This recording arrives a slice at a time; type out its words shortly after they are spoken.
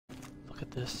look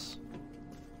at this.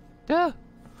 Yeah.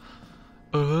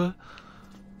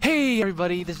 Hey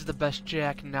everybody, this is the Best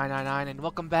Jack 999 and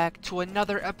welcome back to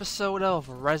another episode of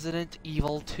Resident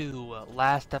Evil 2.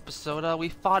 Last episode, we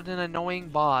fought an annoying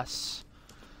boss.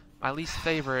 My least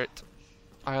favorite.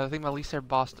 I think my least favorite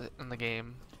boss in the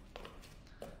game.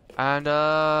 And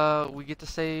we get to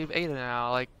save Ada now.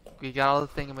 Like, we got all the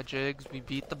thingamajigs, we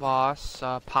beat the boss,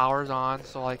 power's on,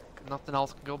 so like nothing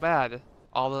else can go bad.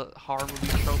 All the horror movie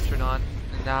tropes are done,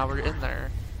 and now we're in there.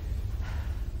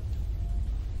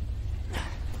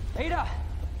 Ada!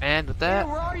 And with that,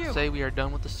 Ada, where are you? say we are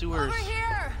done with the sewers. Over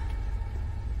here!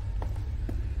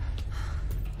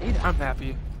 Ada! I'm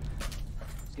happy. I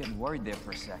was getting worried there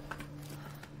for a sec.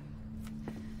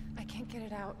 I can't get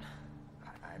it out.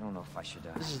 I don't know if I should,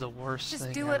 This is the worst Just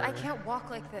thing do it. ever. I can't walk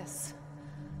like this.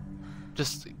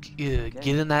 Just get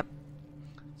in that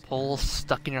hole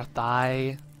stuck in your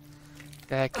thigh.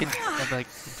 That could have like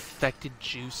infected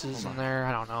juices in there.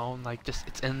 I don't know. Like just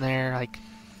it's in there. Like,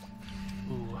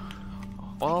 ooh.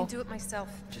 I Well, can do it myself.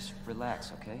 Just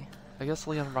relax, okay? I guess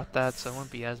Leon brought that, so it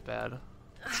wouldn't be as bad.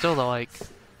 Still though, like,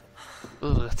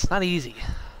 ooh, it's not easy.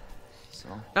 So,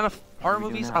 Not a horror do we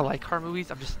do movies. now? I like horror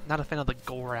movies. I'm just not a fan of the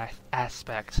gore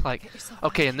aspect. Like, Get yourself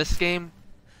okay, back. in this game,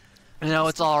 you know,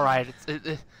 it's all right.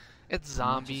 It's I'm not just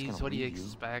zombies. gonna What do you leave you.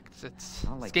 expect? It's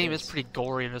Not like this game is this. pretty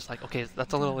gory and just like, okay,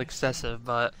 that's a little excessive,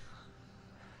 but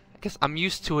I guess I'm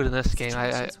used to it in this game.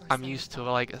 I'm used to it.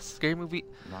 Like a scary movie,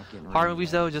 not getting horror ready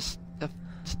movies yet. though, just a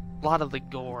lot of the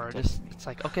gore. Just it's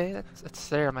like okay, it's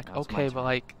there. I'm like Now it's my okay, turn. but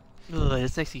like, ugh,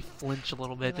 it makes me flinch a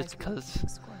little bit You just like because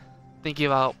squirt. thinking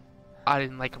about I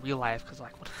didn't like real life because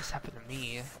like what if this happened to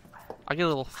me? I get a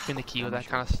little finicky with that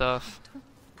kind of stuff. Don't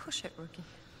push it, rookie.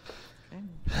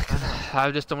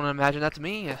 I just don't want to imagine that to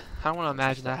me. I don't want to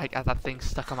imagine that I got that thing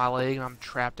stuck on my leg and I'm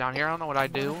trapped down here. I don't know what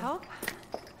I'd do. Help?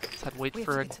 So I'd wait We have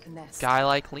for to a get to the nest. guy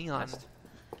like Leon. The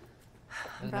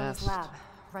Umbrella's nest. lab,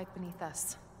 right beneath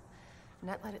us.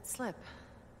 Net let it slip.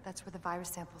 That's where the virus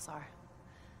samples are.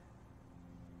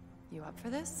 You up for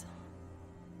this?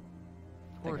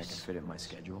 Of Think I can course. fit it in my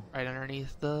schedule. Right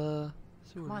underneath the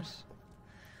Come on. sewers.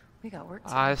 We got work to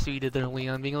do. I see what you did there,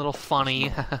 Leon. Being a little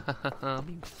funny.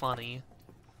 Being funny.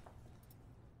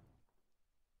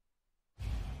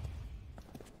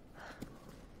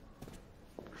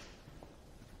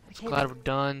 Okay, Glad we're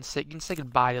done. You can say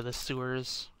goodbye to the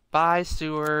sewers. Bye,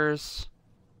 sewers.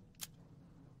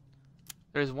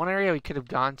 There's one area we could have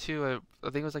gone to. I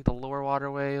think it was like the lower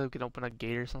waterway. We could open a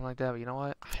gate or something like that. But you know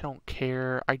what? I don't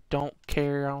care. I don't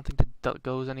care. I don't think that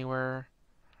goes anywhere.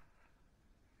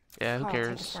 Yeah, who Carl, take us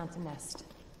cares? down to Nest.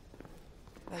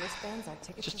 My wristband's our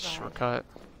ticket Just a to ride. shortcut.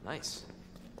 Nice.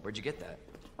 Where'd you get that?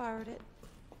 Borrowed it.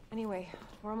 Anyway,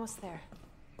 we're almost there.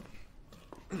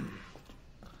 We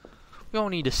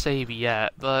don't need to save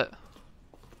yet, but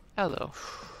hello.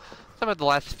 Some of the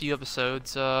last few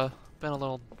episodes, been a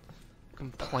little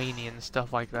complaining and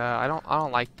stuff like that. I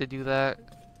don't like to do that.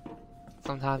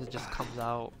 Sometimes it just comes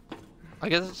out. I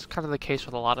guess it's kind of the case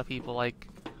with a lot of people. Like,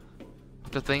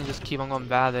 if the things just keep on going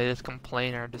bad, they just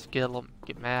complain or just get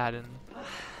mad. And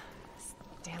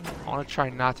Damn I want to try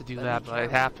not to do Let that, me but carry it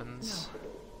it. happens.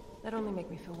 That'd only make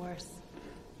me feel worse.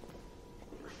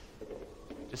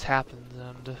 It just happens, and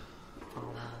I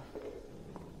don't know.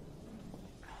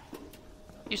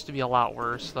 Used to be a lot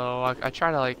worse, though. I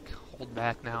try to like hold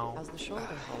back now. How's the shoulder?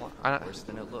 Worse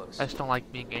than it looks. I just don't like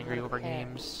being angry over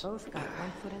games. Both got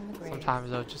one foot in the grave.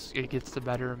 Sometimes though, it gets the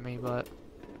better of me, but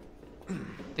I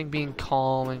think being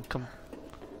calm and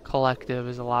collective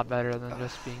is a lot better than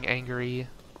just being angry.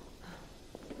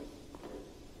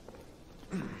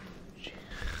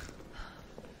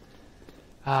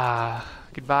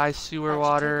 Goodbye sewer That should take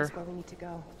water. us where we need to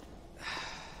go.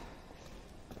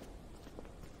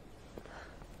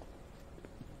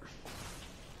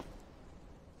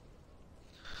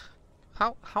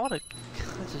 How would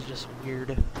this is just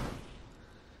weird.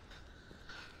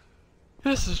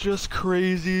 This is just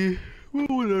crazy. Well,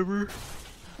 whatever.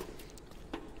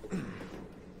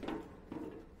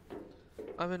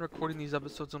 I've been recording these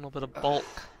episodes in a little bit of bulk,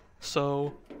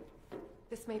 so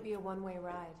This may be a one-way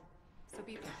ride, so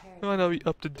be prepared. I might not be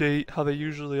up to date how they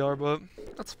usually are, but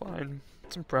that's fine.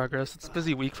 It's in progress. It's a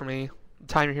busy week for me. The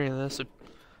time you're hearing this,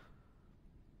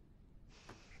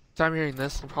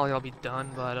 it'll probably all be done,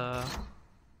 but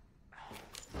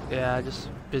yeah, just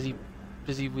busy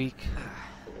week.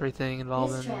 Everything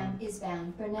involving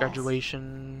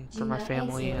graduation for my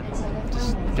family and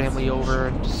just family over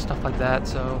and just stuff like that.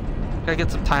 So gotta get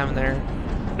some time in there.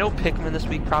 No Pikmin this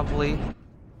week probably.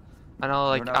 I know,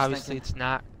 like You know what I was obviously thinking? it's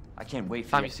not. I can't wait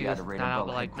for Time you you to see get out this of Raid not out, Umbrella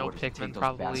but, like, no headquarters to Pikmin take those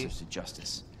probably. bastards to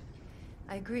justice.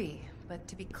 I agree, but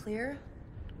to be clear,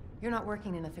 You're not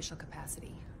working in official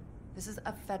capacity. This is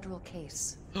a federal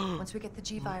case. Once we get the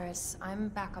G-Virus, I'm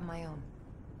back on my own.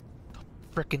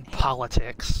 Frickin'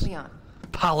 politics. Leon.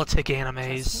 Politic Trust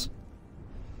animes.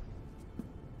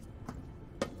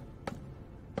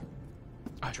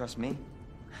 Trust me?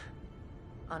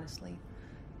 Honestly,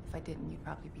 if I didn't, you'd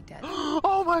probably be dead.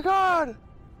 Oh my god!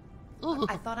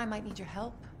 I thought I might need your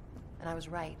help, and I was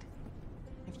right.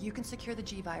 If you can secure the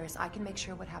G-Virus, I can make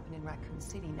sure what happened in Raccoon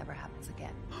City never happens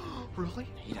again. Really?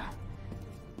 Ada,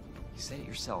 you said it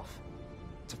yourself.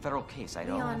 It's a federal case. I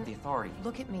don't Leon, have the authority.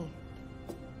 Look at me.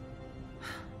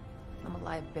 I'm a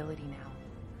liability now.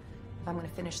 If I'm gonna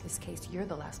finish this case, you're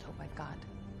the last hope I've got.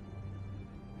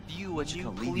 You, a Just new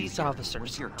gonna leave you police here. officer. What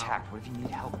if you're attacked? What if you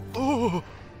need help? Oh!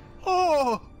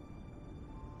 Oh!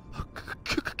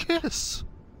 Kiss!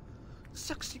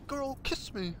 Sexy girl,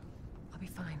 kiss me! I'll be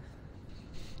fine.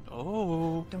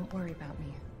 Oh. Don't worry about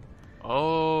me.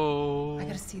 Oh. I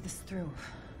gotta see this through.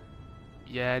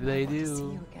 Yeah, they I want to see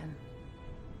do. you again.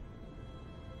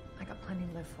 I got plenty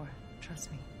to live for. Trust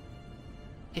me.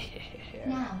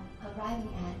 Now,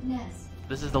 arriving at Nest.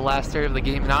 This is the last area of the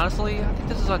game, and honestly, I think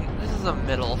this is a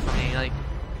middle for me. Like,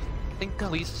 I think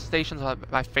police stations are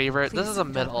my favorite. This Please, is a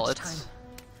we don't have middle. much It's time.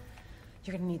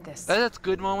 You're gonna need this. that has its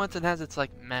good moments and has its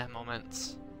like meh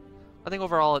moments. I think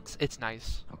overall it's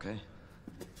nice. Okay.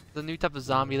 The new type of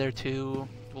zombie there too.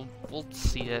 We'll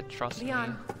see it. Trust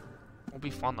Leon, me. It'll be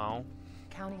fun though.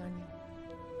 counting on you.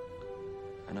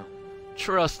 I know.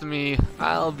 Trust me,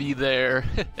 I'll be there.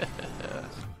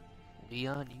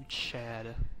 Leon, you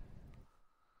Chad.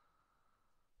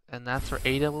 And that's where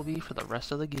Ada will be for the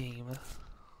rest of the game.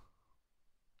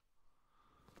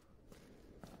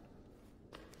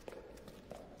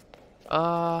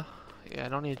 Yeah, I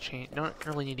don't need to change. Don't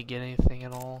really need to get anything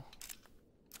at all.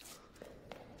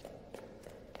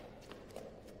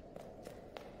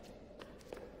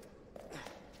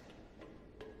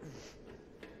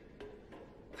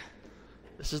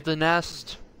 This is the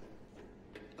nest.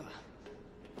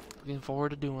 Looking forward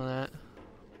to doing that.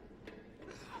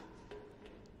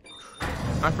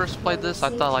 When I first played this, I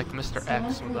thought like Mr.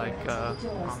 X would like, I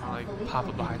don't know, like pop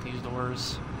up behind these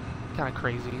doors. Kind of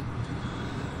crazy.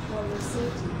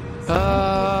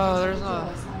 There's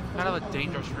a kind of a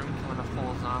dangerous room coming up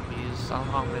full of zombies. I don't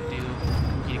know how I'm gonna do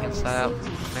compete against that.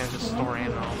 Manage to store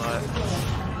ammo, but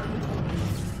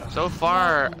so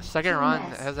far, second run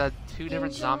has had 2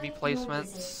 different zombie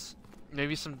placements.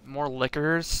 Maybe some more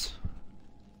liquors.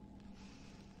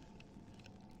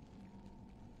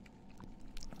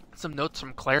 Some notes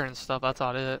from Claire and stuff, that's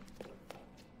about it.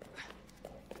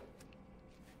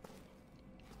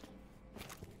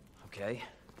 Okay.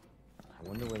 I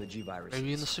wonder where the G-Virus Maybe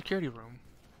is. in the security room.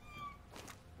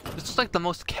 This is like the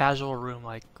most casual room,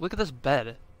 like, look at this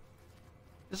bed.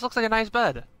 This looks like a nice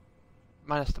bed.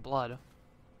 Minus the blood.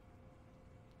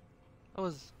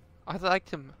 I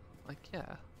liked him, like,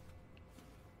 yeah.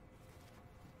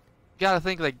 You gotta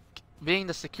think, like, being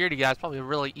the security guy is probably a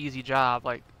really easy job,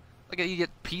 like you get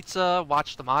pizza,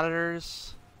 watch the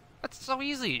monitors. That's so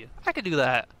easy. I could do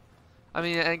that. I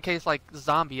mean, in case like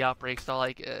zombie outbreaks, they're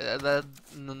like, you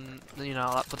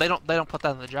know, but they don't put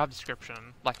that in the job description.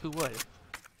 Like, who would?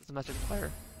 It's a message player.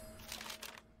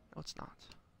 No, it's not.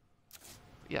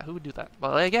 Yeah, who would do that?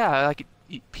 But like, yeah, I could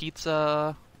eat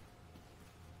pizza,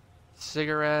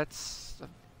 cigarettes,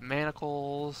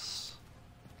 manacles,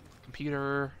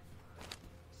 computer.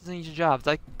 This is an easy job. It's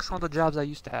like some of the jobs I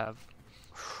used to have.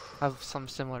 Have some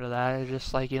similar to that. It's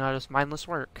just like, you know, just mindless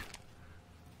work.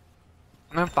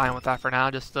 And I'm fine with that for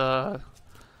now. Just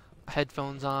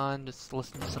headphones on, just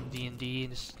listen to some D&D,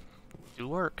 and just do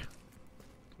work.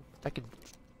 I could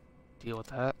deal with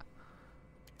that.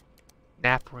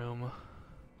 Nap room.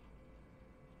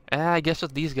 I guess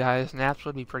with these guys, naps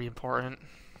would be pretty important.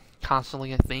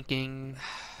 Constantly thinking.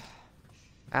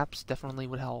 Naps definitely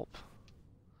would help.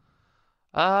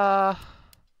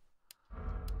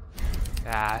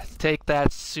 Take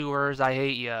that, sewers, I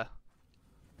hate ya.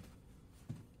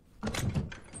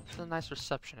 It's a nice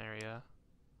reception area.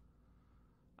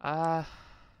 I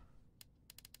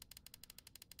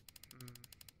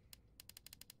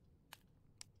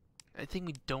think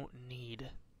we don't need.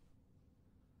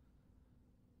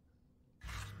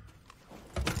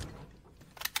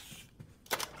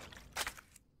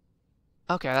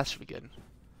 Okay, that should be good.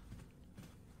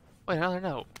 Wait, another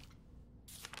note.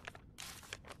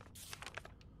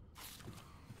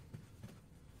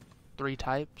 Three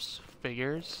types,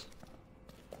 figures.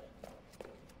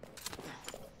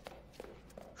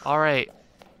 Alright.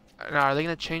 Now, are they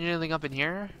gonna change anything up in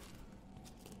here?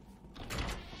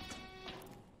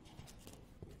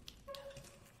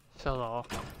 So,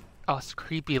 Oh, it's a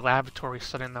creepy laboratory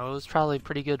setting though. It's probably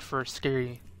pretty good for a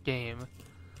scary game.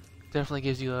 Definitely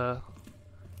gives you a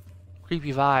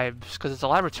creepy vibes because it's a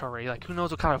laboratory. Like, who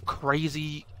knows what kind of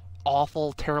crazy,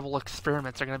 awful, terrible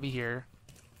experiments are gonna be here.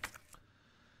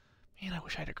 Man, I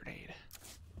wish I had a grenade.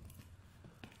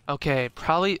 Okay,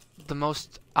 probably the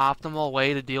most optimal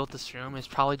way to deal with this room is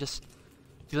probably just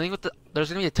dealing with the... There's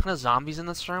gonna be a ton of zombies in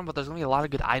this room, but there's gonna be a lot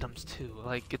of good items too.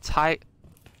 Like, it's high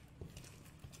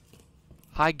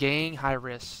gain, high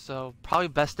risk. So probably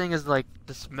best thing is like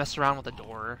just mess around with the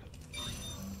door.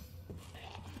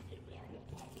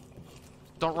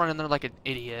 Don't run in there like an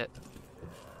idiot.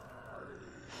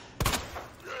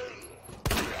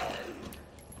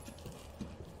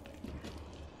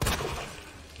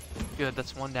 Good,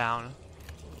 that's one down.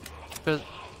 Because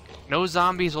no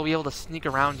zombies will be able to sneak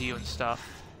around you and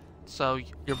stuff. So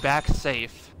you're back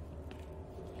safe.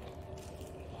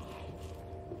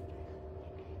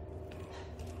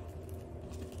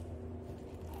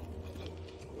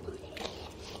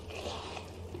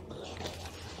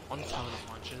 One ton of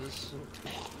lunches.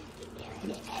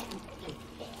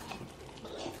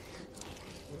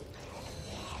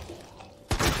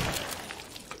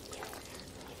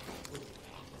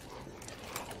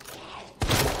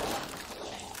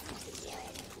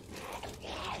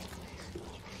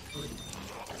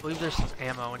 I believe there's some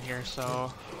ammo in here,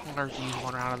 so I'm gonna use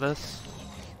one round of this.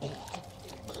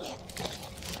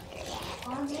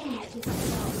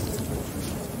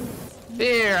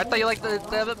 Here, I thought you liked to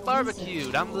have it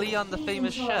barbecued. I'm Leon, the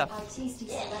famous chef.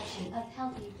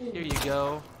 Here you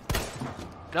go.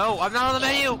 No, I'm not on the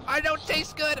menu. I don't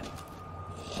taste good.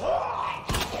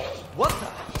 What the?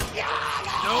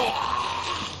 No.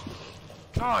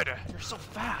 God, you're so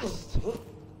fast.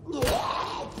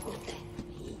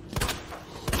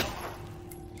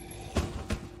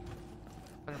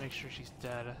 Better make sure she's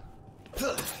dead.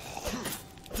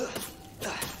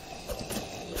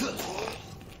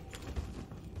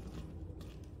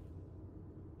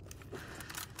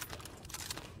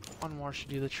 One more should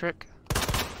do the trick.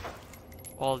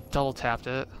 Well, double tapped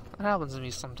it. That happens to me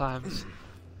sometimes.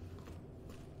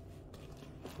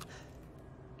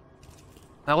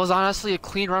 That was honestly a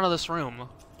clean run of this room.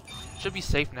 Should be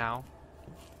safe now.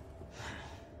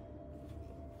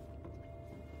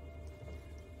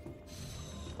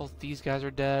 Both these guys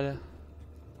are dead.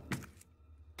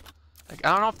 Like, I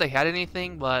don't know if they had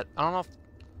anything, but I don't know if...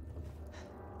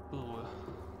 Ooh,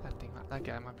 that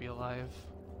guy might be alive.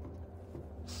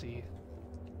 Let's see.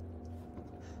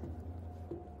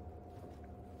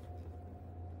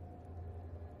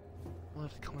 I'll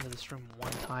have to come into this room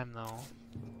one time though.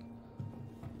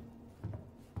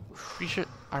 Pretty sure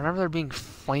I remember there being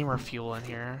flamer fuel in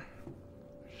here.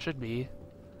 Should be.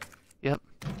 Yep.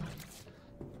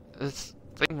 It's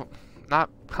thing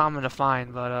not common to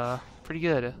find, but pretty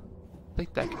good. I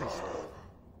think that guy's...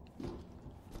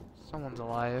 Someone's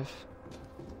alive.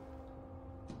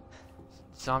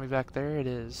 Zombie back there, it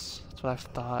is. That's what I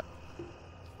thought.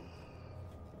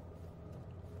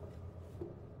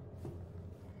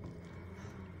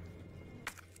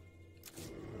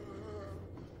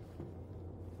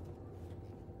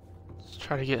 Let's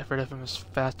try to get rid of him as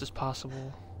fast as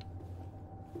possible.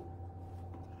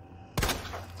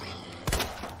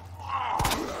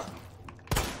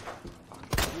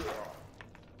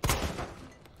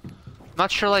 Not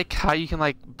sure like how you can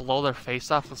like blow their face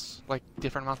off with like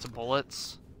different amounts of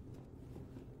bullets.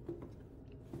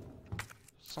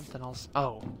 Something else.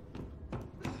 Oh,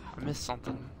 I missed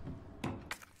something.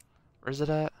 Where is it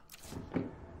at?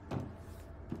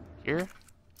 Here?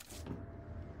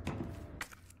 I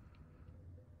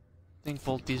think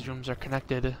both these rooms are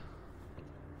connected.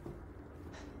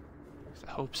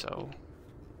 I hope so.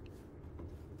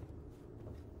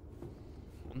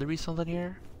 Will there be something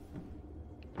here?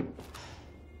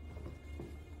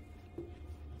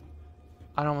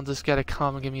 I don't want this guy to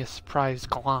come and give me a surprise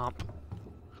glomp.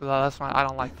 Cause I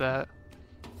don't like that.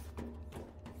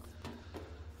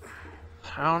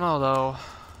 I don't know though.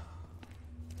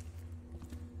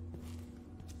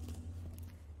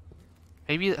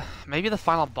 Maybe the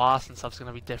final boss and stuff's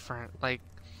gonna be different. Like,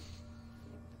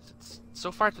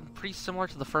 so far it's been pretty similar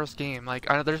to the first game. Like,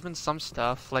 I know there's been some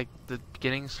stuff, like the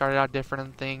beginning started out different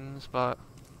and things, but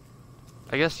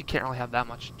I guess you can't really have that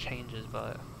much changes.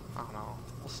 But I don't know.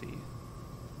 We'll see.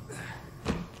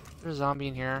 There's a zombie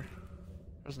in here.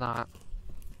 There's not.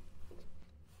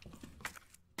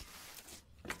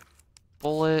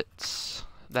 Bullets.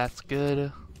 That's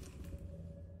good.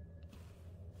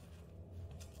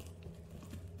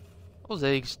 Those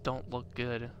eggs don't look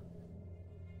good.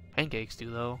 Pancakes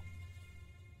do though.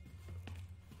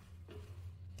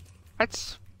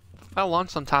 That's At lunch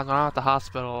sometimes when I'm at the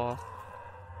hospital,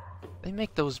 they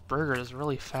make those burgers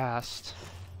really fast.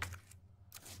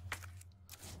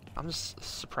 I'm just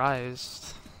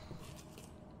surprised.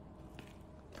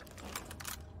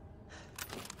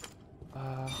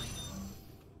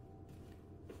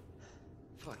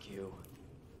 Fuck you.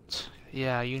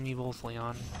 Yeah, you and me both,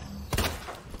 Leon.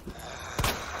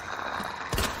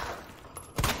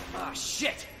 Ah,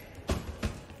 shit!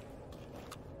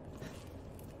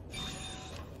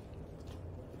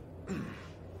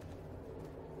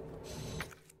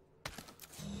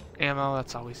 Ammo,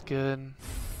 that's always good.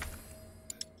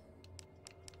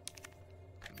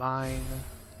 Combine.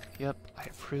 Yep, I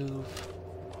approve.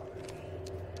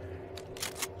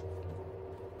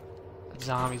 That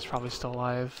zombie's probably still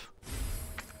alive.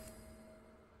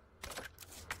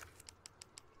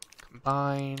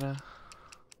 Combine.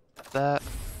 That.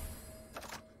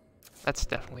 That's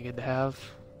definitely good to have.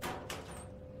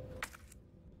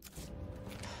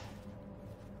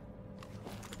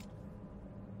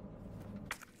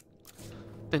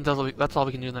 Then that's all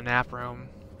we can do in the nap room.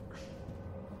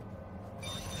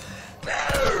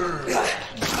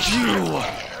 You!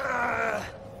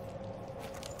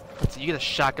 You get a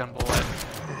shotgun bullet.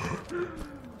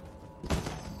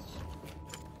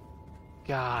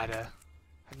 God.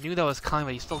 I knew that was coming,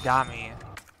 but you still got me.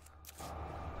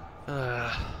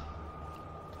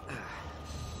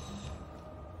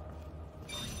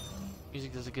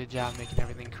 Music does a good job making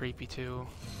everything creepy, too.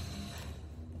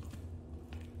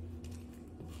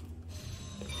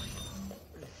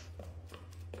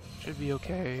 Should be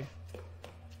okay.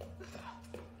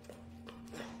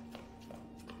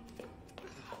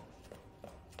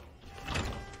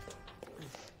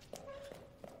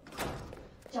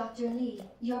 Dr. Lee,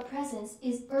 your presence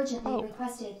is urgently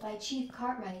requested by Chief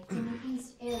Cartwright in the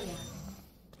East area.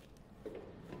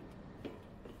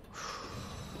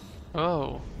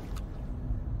 Oh.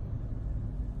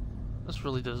 This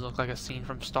really does look like a scene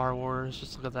from Star Wars.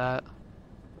 Just look at that.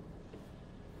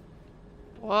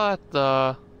 What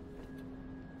the?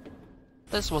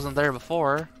 This wasn't there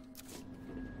before.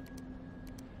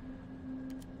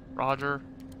 Roger.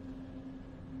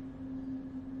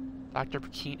 Dr.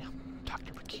 Bikini.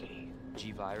 Dr. Bikini.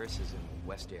 G-Virus is in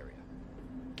West area.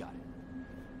 Got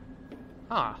it.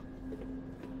 Huh.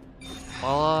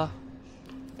 Well,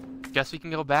 guess we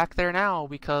can go back there now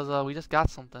because we just got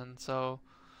something, so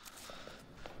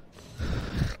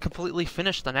completely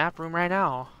finished the nap room right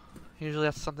now. Usually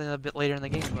that's something a bit later in the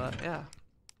game, but yeah.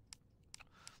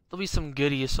 There'll be some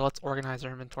goodies, so let's organize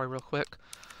our inventory real quick.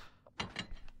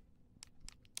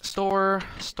 Store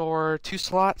 2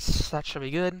 slots, that should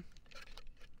be good.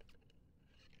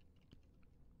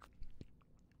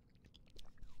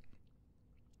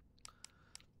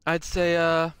 I'd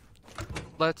say,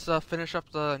 let's finish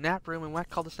up the nap room and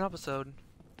call this an episode.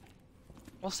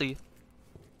 We'll see.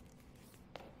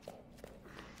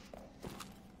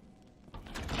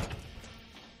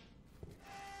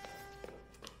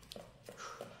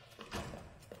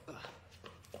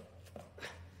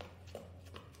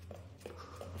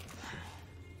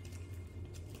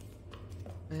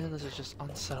 Man, this is just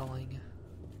unsettling.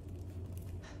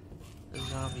 The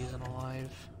zombie isn't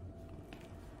alive.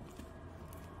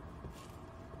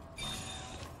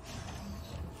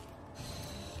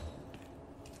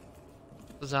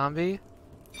 Zombie?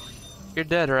 You're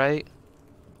dead, right?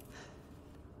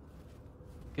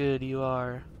 Good, you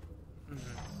are.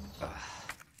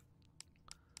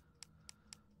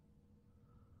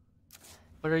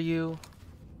 What are you?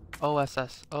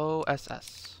 OSS.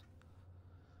 OSS.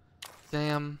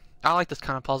 Damn. I like this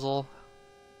kind of puzzle.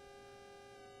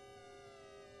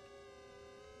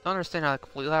 Don't understand how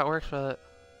completely that works, but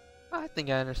I think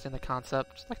I understand the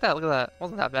concept. Just like that, look at that.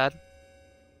 Wasn't that bad.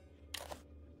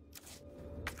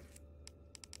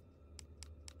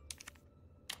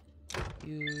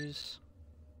 Use.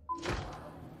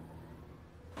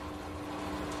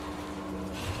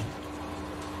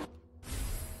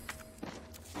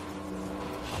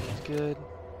 That's good.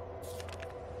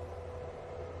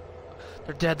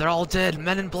 They're dead. They're all dead.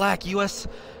 Men in Black.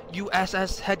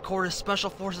 USS Headquarters Special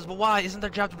Forces. But why? Isn't their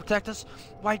job to protect us?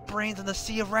 White brains in the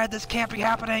sea of red. This can't be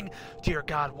happening. Dear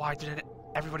God, why didn't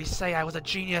everybody say I was a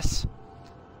genius?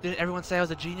 Didn't everyone say I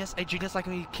was a genius? A genius like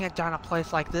me can't die in a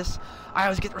place like this. I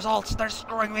always get results. They're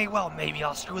screwing me. Well, maybe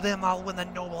I'll screw them. I'll win the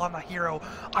Nobel. I'm a hero.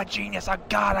 A genius. A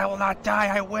god. I will not die.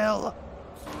 I will.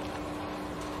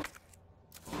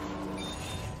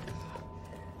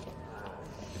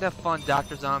 Have fun,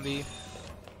 Dr. Zombie.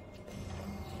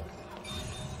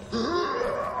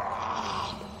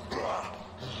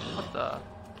 What the?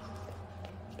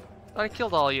 I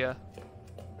killed all you.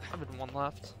 I've been one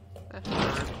left.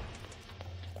 Whatever.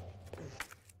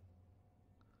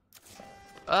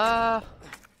 I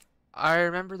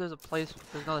remember there's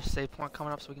another save point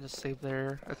coming up, so we can just save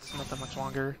there. It's not that much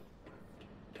longer.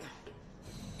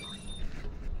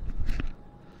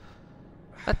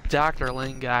 That Dr.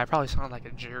 Lin guy probably sounded like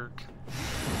a jerk.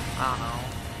 I don't know.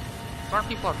 Smart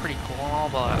people are pretty cool and all,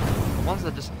 but the ones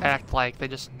that just act like they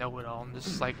just know it all and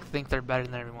just like think they're better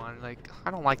than everyone, like,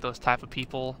 I don't like those type of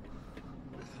people.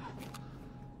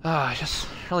 It just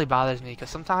really bothers me, because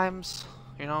sometimes,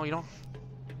 you know, you don't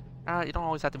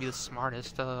always have to be the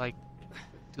smartest to, like,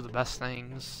 do the best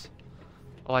things,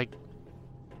 or, like,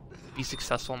 be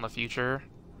successful in the future.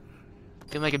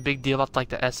 You can make a big deal about, like,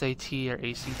 the SAT or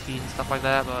ACT and stuff like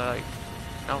that, but, like,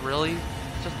 no, really?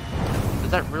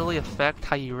 Does that really affect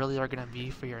how you really are going to be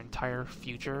for your entire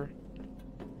future?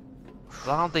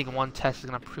 Well, I don't think one test is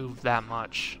going to prove that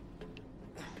much.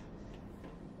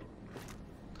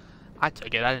 I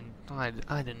took it. I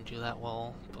didn't do that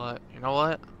well, but you know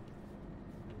what?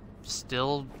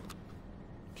 Still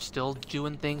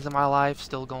doing things in my life.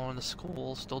 Still going to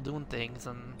school. Still doing things,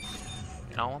 and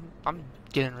you know, I'm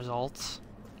getting results.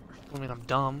 I mean, I'm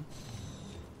dumb.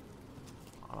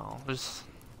 Oh, there's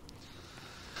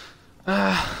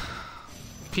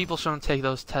people shouldn't take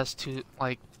those tests to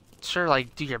like. Sure,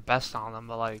 like do your best on them,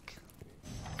 but like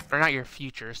they're not your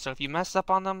future. So if you mess up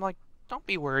on them, like don't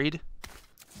be worried.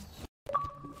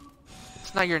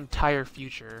 It's not your entire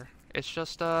future. It's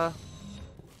just a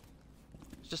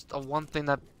one thing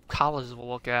that colleges will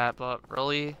look at, but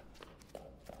really,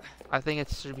 I think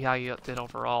it should be how you did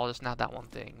overall, just not that one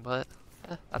thing. But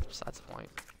that's besides the point.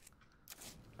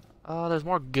 There's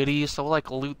more goodies, so we'll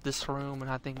like loot this room,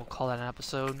 and I think we'll call that an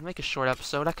episode. Make a short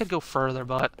episode. I could go further,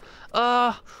 but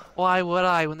why would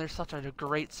I when there's such a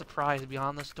great surprise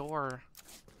beyond this door?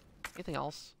 Anything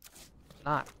else?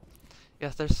 Not.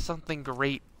 Yes, there's something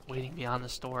great waiting beyond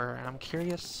this door, and I'm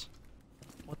curious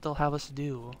what they'll have us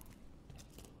do.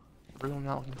 Room I'm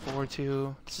not looking forward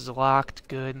to. This is locked.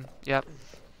 Good. Yep.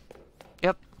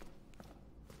 Yep.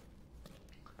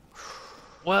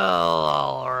 Well,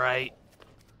 alright.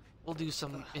 We'll do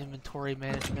some inventory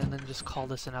management and then just call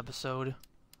this an episode.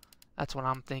 That's what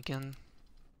I'm thinking.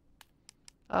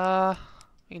 We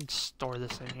can store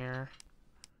this in here.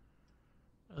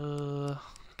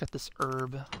 Got this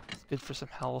herb. It's good for some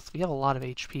health. We have a lot of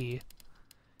HP.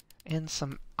 And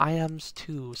some items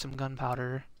too. Some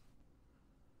gunpowder.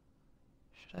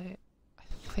 Should I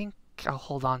think I'll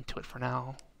hold on to it for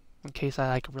now. In case I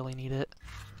like really need it.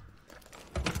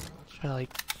 Should I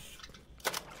like...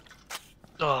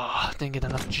 Oh, didn't get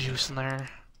enough juice in there.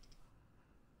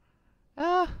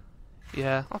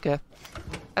 Yeah, okay.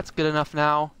 That's good enough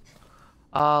now.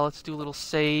 Let's do a little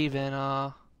save,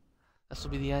 and this will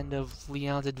be the end of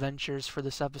Leon's adventures for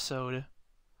this episode.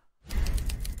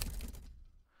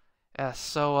 Yeah,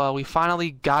 so we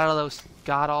finally got out of those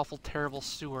god-awful terrible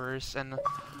sewers, and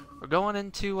we're going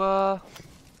into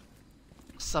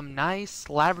some nice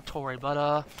laboratory, but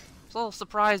there's a little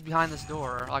surprise behind this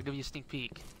door. I'll give you a sneak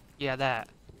peek. Yeah,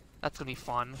 that's gonna be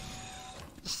fun.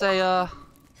 Just say, what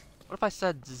if I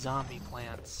said zombie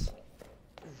plants?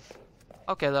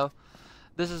 Okay, though.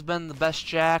 This has been the Best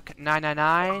Jack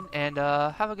 999, and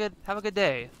have a good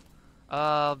day.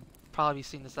 Probably be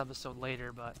seeing this episode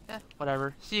later, but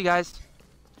whatever. See you guys.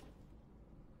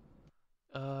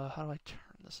 How do I turn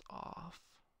this off?